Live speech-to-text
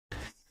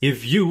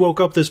If you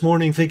woke up this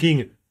morning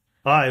thinking,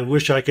 I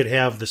wish I could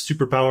have the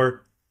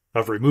superpower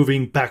of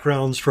removing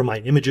backgrounds from my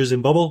images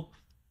in Bubble,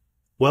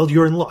 well,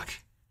 you're in luck,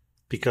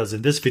 because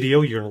in this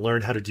video, you're going to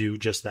learn how to do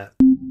just that.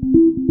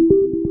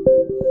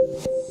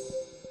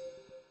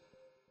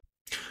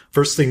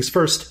 First things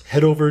first,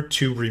 head over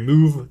to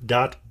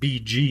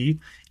remove.bg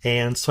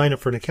and sign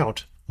up for an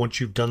account. Once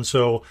you've done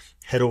so,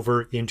 head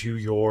over into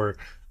your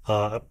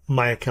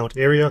My Account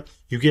area.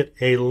 You get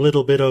a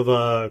little bit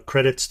of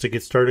credits to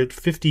get started,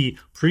 50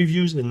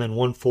 previews, and then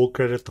 1 full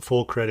credit. The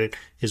full credit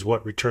is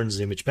what returns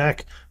the image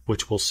back,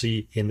 which we'll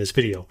see in this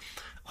video.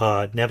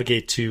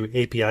 Navigate to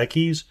API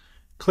keys,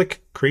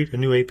 click Create a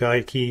new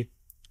API key.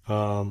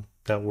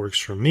 That works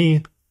for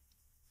me,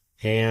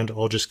 and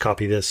I'll just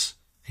copy this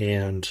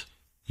and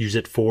use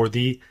it for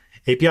the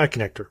API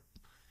connector.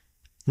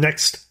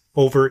 Next,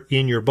 over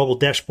in your Bubble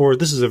dashboard,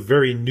 this is a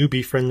very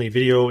newbie-friendly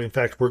video. In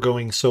fact, we're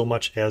going so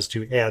much as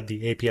to add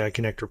the API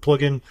connector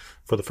plugin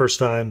for the first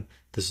time.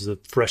 This is a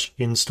fresh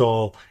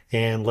install,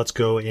 and let's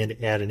go and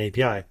add an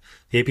API.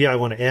 The API I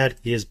want to add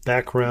is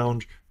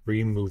background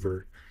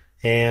remover,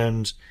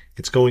 and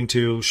it's going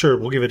to, sure,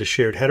 we'll give it a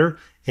shared header,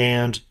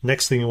 and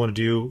next thing you want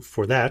to do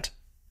for that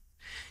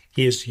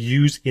is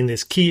use in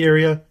this key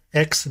area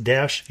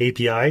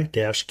x-api-key,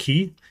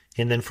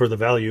 and then for the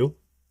value,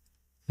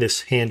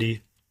 this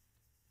handy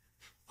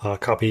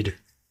copied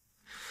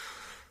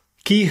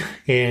key,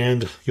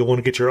 and you'll want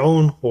to get your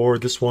own, or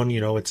this one,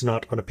 it's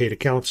not on a paid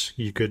account.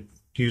 You could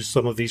use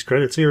some of these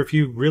credits here if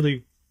you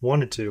really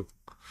wanted to.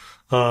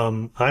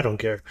 I don't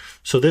care.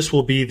 So this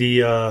will be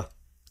the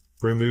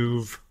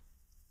remove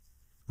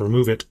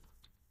it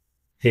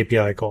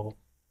API call.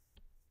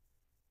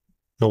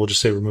 No, we'll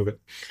just say remove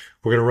it.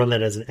 We're going to run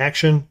that as an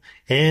action,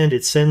 and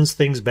it sends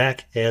things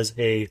back as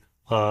a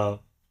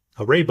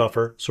array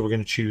buffer. So we're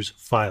going to choose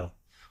file.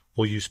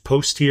 We'll use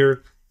post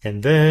here,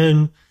 and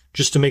then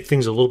just to make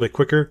things a little bit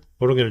quicker,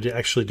 what I'm going to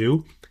actually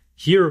do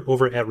here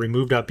over at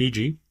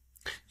remove.bg,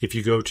 if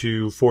you go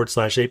to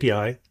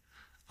 /API,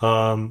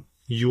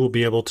 you will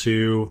be able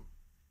to,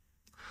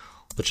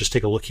 let's just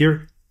take a look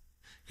here.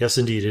 Yes,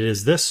 indeed, it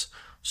is this.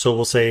 So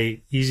we'll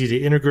say easy to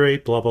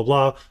integrate, blah, blah,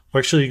 blah. We're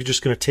actually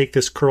just going to take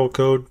this curl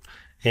code,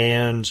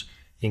 and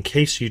in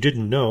case you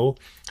didn't know,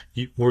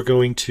 we're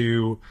going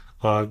to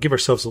give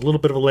ourselves a little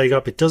bit of a leg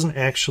up. It doesn't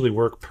actually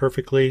work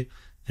perfectly.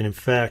 And in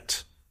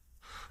fact,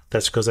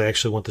 that's because I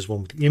actually want this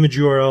one with the image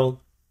URL.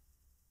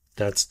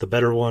 That's the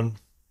better one.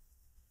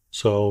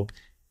 So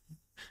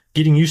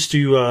getting used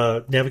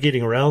to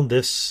navigating around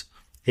this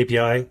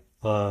API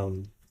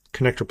connector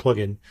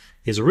plugin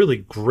is a really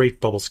great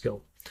Bubble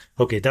skill.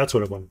 Okay, that's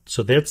what I want.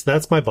 So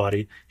that's my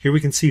body. Here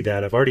we can see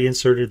that. I've already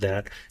inserted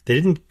that. They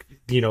didn't,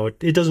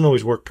 it doesn't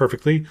always work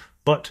perfectly,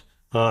 but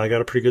I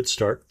got a pretty good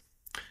start.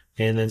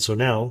 And then so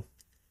now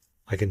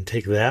I can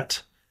take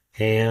that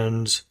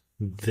and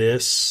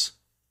this,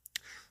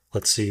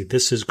 let's see,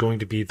 this is going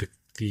to be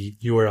the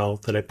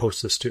URL that I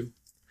post this to.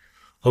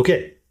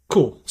 Okay,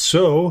 cool.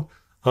 So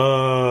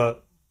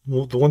well,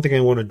 the one thing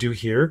I want to do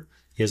here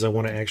is I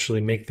want to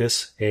actually make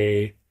this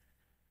a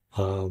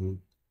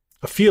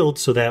field,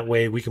 so that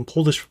way we can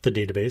pull this from the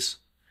database,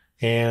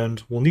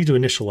 and we'll need to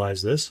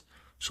initialize this.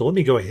 So let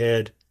me go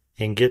ahead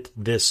and get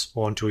this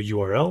onto a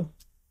URL.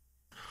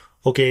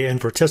 Okay,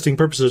 and for testing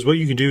purposes, what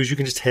you can do is you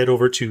can just head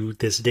over to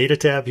this data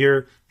tab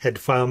here, head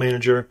to File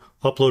Manager,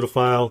 upload a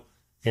file,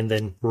 and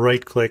then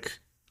right-click,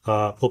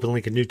 open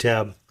link in new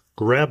tab,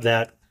 grab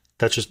that.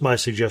 That's just my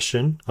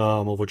suggestion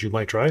of what you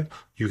might try.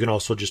 You can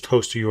also just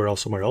host a URL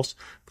somewhere else,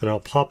 but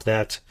I'll pop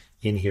that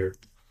in here.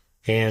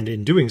 And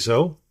in doing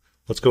so,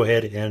 let's go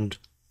ahead and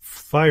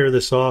fire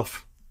this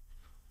off,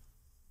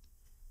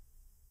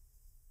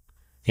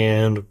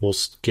 and we'll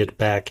get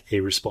back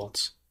a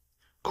response.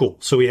 Cool.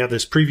 So we have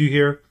this preview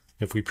here.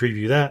 If we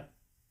preview that,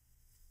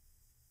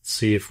 let's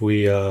see if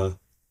we, we'll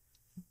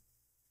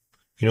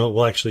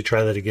actually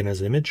try that again as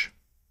an image,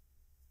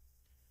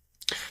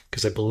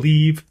 because I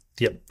believe,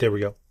 yep, there we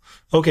go.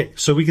 Okay,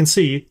 so we can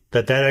see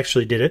that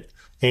actually did it,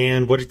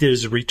 and what it did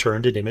is it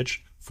returned an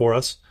image for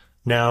us.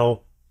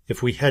 Now,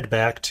 if we head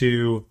back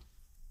to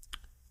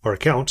our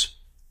account,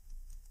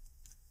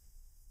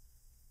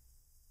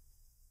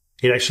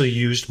 it actually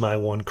used my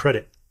 1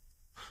 credit.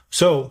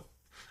 So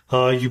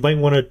you might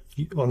want to,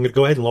 I'm going to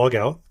go ahead and log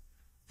out.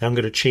 I'm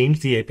going to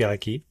change the API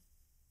key.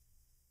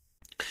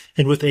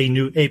 And with a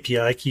new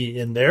API key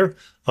in there,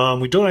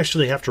 we don't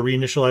actually have to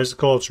reinitialize the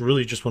call. It's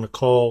really just when a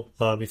call,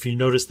 if you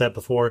noticed that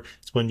before,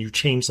 it's when you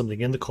change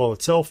something in the call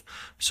itself.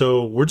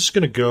 So we're just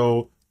going to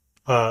go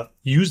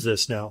use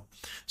this now.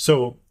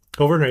 So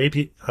over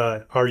in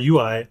our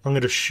UI, I'm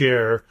going to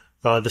share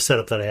the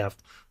setup that I have.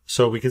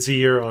 So we can see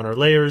here on our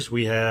layers,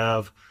 we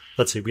have,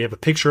 let's see, we have a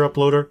picture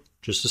uploader,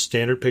 just a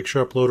standard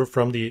picture uploader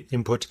from the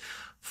input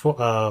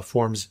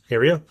forms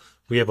area.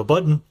 We have a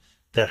button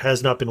that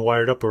has not been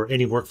wired up or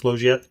any workflows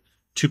yet.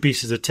 2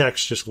 pieces of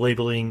text just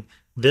labeling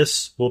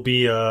this will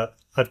be,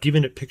 I've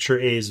given it picture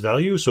A's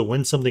value. So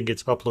when something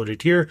gets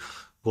uploaded here,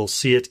 we'll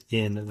see it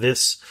in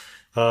this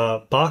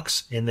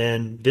box. And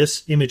then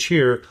this image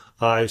here,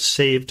 I've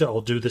saved.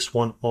 I'll do this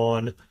one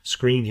on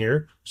screen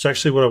here. So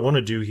actually what I want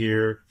to do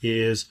here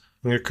is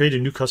I'm going to create a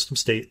new custom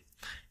state,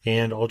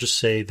 and I'll just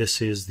say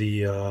this is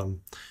the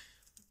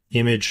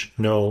image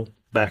no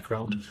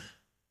background.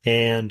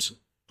 And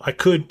I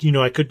could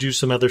do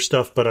some other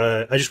stuff, but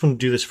I just want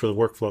to do this for the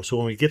workflow. So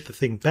when we get the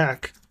thing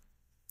back,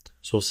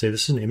 so we'll say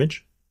this is an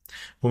image.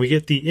 When we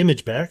get the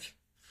image back,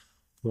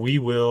 we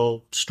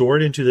will store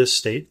it into this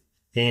state.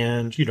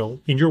 And,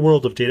 in your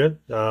world of data,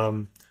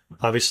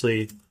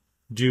 obviously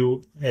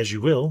do as you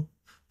will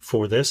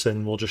for this,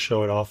 and we'll just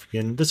show it off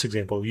in this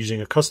example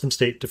using a custom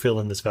state to fill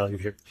in this value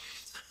here.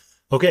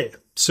 Okay,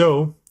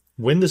 so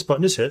when this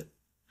button is hit,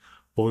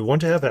 what we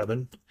want to have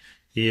happen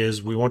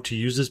is we want to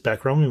use this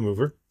background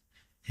remover,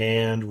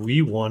 and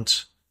we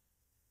want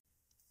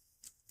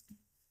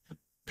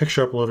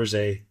picture upload as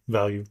a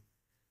value.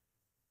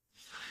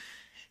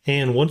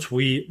 And once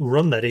we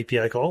run that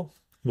API call,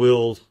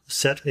 we'll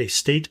set a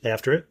state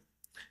after it,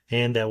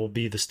 and that will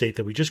be the state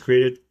that we just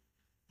created.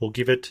 We'll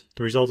give it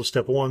the result of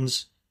step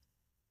one's,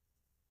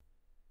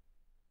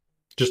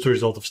 just the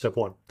result of step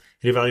one.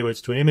 It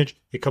evaluates to an image.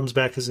 It comes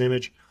back as an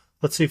image.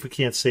 Let's see if we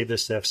can't save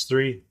this to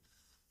S3.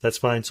 That's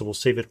fine. So we'll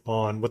save it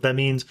on. What that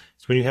means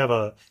is when you have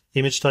a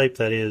image type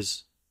that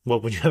is,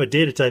 when you have a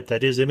data type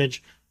that is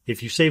image,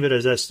 if you save it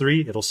as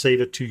S3, it'll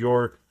save it to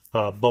your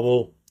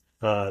Bubble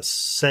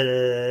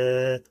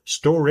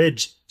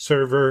storage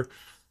server,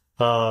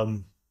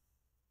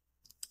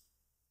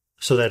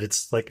 so that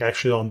it's like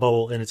actually on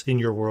Bubble and it's in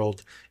your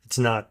world. It's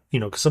not,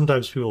 because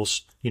sometimes people,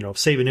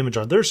 save an image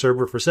on their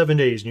server for 7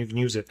 days and you can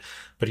use it,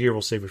 but here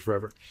we'll save it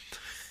forever.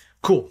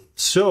 Cool.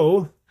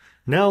 So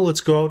now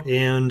let's go out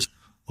and,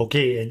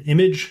 okay, an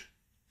image,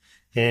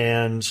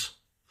 and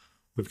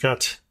we've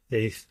got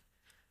a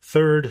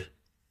third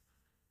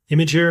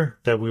image here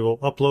that we will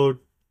upload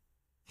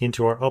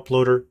into our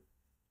uploader.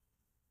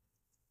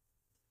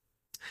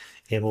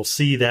 And we'll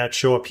see that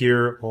show up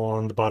here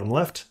on the bottom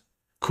left.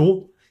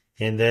 Cool.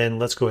 And then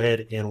let's go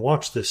ahead and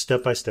watch this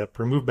step by step.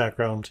 Remove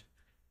background.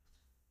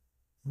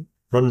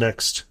 Run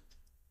next.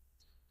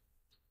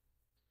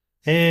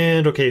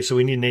 And okay, so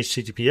we need an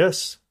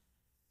HTTPS.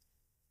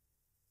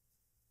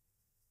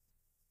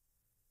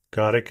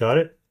 Got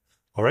it.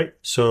 All right,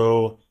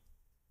 so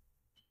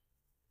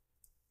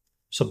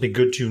something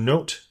good to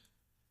note.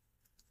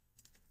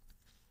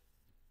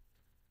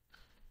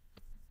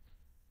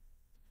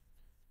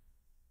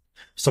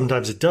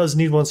 Sometimes it does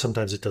need one,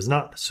 sometimes it does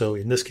not. So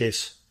in this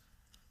case,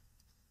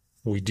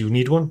 we do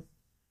need one.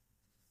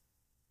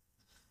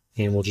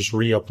 And we'll just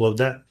re-upload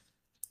that.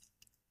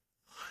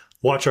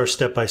 Watch our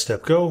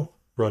step-by-step go.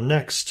 Run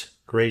next.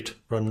 Great.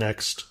 Run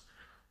next.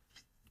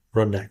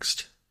 Run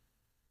next.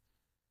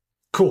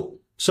 Cool.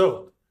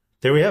 So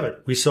there we have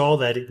it. We saw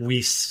that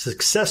we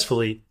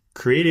successfully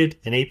created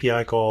an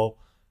API call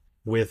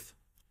with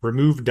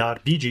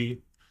remove.bg,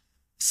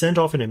 sent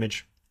off an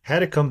image,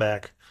 had it come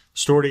back,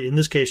 stored it, in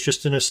this case,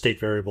 just in a state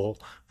variable.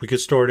 We could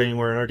store it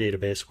anywhere in our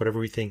database, whatever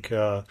we think,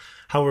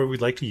 however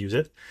we'd like to use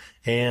it.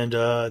 And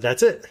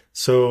that's it.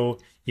 So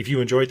if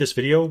you enjoyed this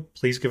video,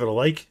 please give it a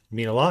like. It'd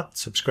mean a lot.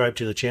 Subscribe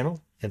to the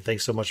channel. And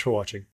thanks so much for watching.